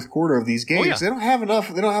of the 4th quarter of these games. They don't have enough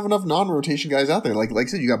non-rotation guys out there. Like I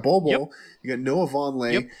said, you got Bol, you got Noah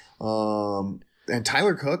Vonleh, and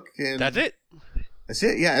Tyler Cook, and that's it. That's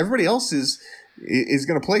it. Yeah, everybody else is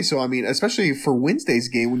going to play. So especially for Wednesday's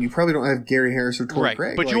game when you probably don't have Gary Harris or Torrey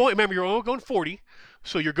Craig. But you won't remember you're only going 40.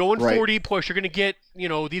 So you're going 40 plus you're going to get,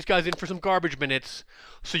 these guys in for some garbage minutes.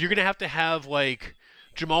 So you're going to have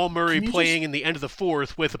Jamal Murray playing in the end of the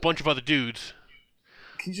 4th with a bunch of other dudes.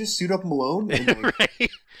 Can you just suit up Malone? And, like, right.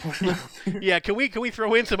 Yeah, can we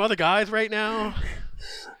throw in some other guys right now?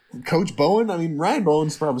 Coach Bowen? I mean, Ryan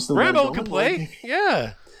Bowen's probably still Ryan Bowen can play. Like,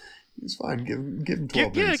 yeah. He's fine. Give him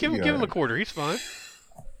 12 minutes. Give him a quarter. He's fine.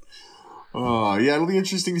 Yeah, it'll be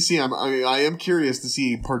interesting to see. I am curious to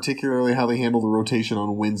see particularly how they handle the rotation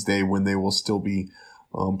on Wednesday when they will still be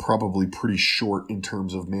probably pretty short in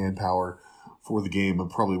terms of manpower for the game, and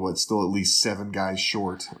probably still at least 7 guys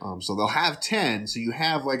short. So they'll have 10, so you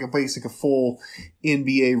have like a full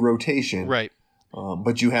NBA rotation. Right.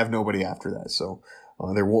 But you have nobody after that. So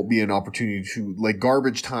there won't be an opportunity to, like,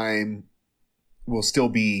 garbage time will still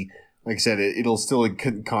be, like I said, it'll still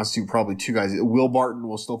constitute probably 2 guys. Will Barton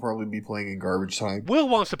will still probably be playing in garbage time. Will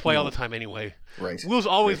wants to play all the time anyway. Right. Will's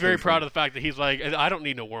always very proud of the fact that he's like, I don't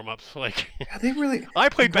need no warm-ups. Like, yeah, they really. I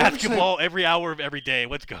play basketball every hour of every day.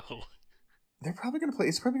 Let's go. They're probably going to play.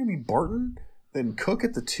 It's probably going to be Barton, then Cook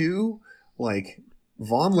at the 2, like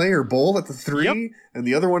Vonleh or Bull at the 3, and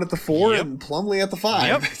the other one at the 4, and Plumlee at the 5.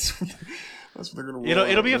 Yep. That's what they're going to roll.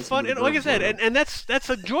 It'll be a fun, and like I said, and that's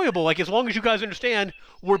enjoyable. Like, as long as you guys understand,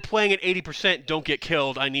 we're playing at 80%. Don't get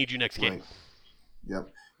killed. I need you next game. Right.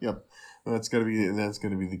 Yep. That's gonna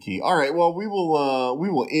be the key. All right. Well, we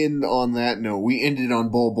will end on that note. We ended on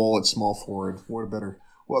Bull at small forward. What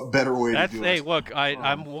better way to do it? Hey, look,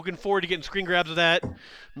 I'm looking forward to getting screen grabs of that,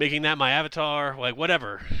 making that my avatar, like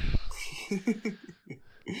whatever.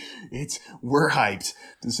 We're hyped,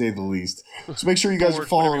 to say the least. So make sure you guys are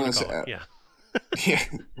following us. Yeah,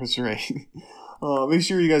 that's right. Make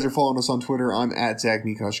sure you guys are following us on Twitter. I'm at Zach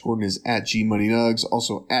Mikosh. Gordon is at GMoneyNugs.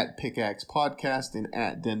 Also at Pickaxe Podcast and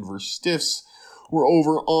at Denver Stiffs. We're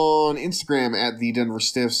over on Instagram at the Denver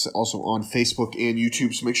Stiffs. Also on Facebook and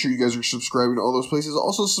YouTube. So make sure you guys are subscribing to all those places.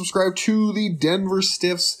 Also subscribe to the Denver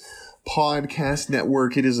Stiffs Podcast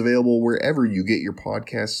Network. It is available wherever you get your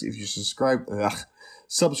podcasts. If you subscribe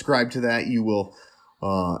to that, you will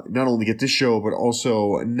not only get this show, but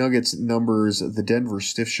also Nuggets Numbers, the Denver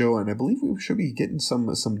Stiff Show, and I believe we should be getting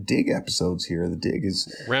some Dig episodes here. The Dig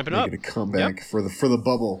is ramping up, going to come back for the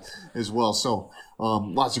bubble as well. So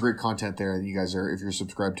lots of great content there. And you guys are, if you're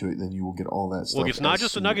subscribed to it, then you will get all that stuff. Look, it's not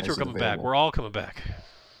just the Nuggets who are coming back. We're all coming back.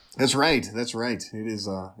 That's right. It is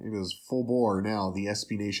full bore now. The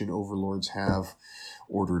SB Nation overlords have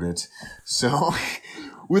ordered it. So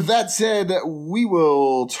with that said, we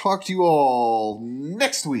will talk to you all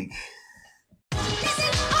next week.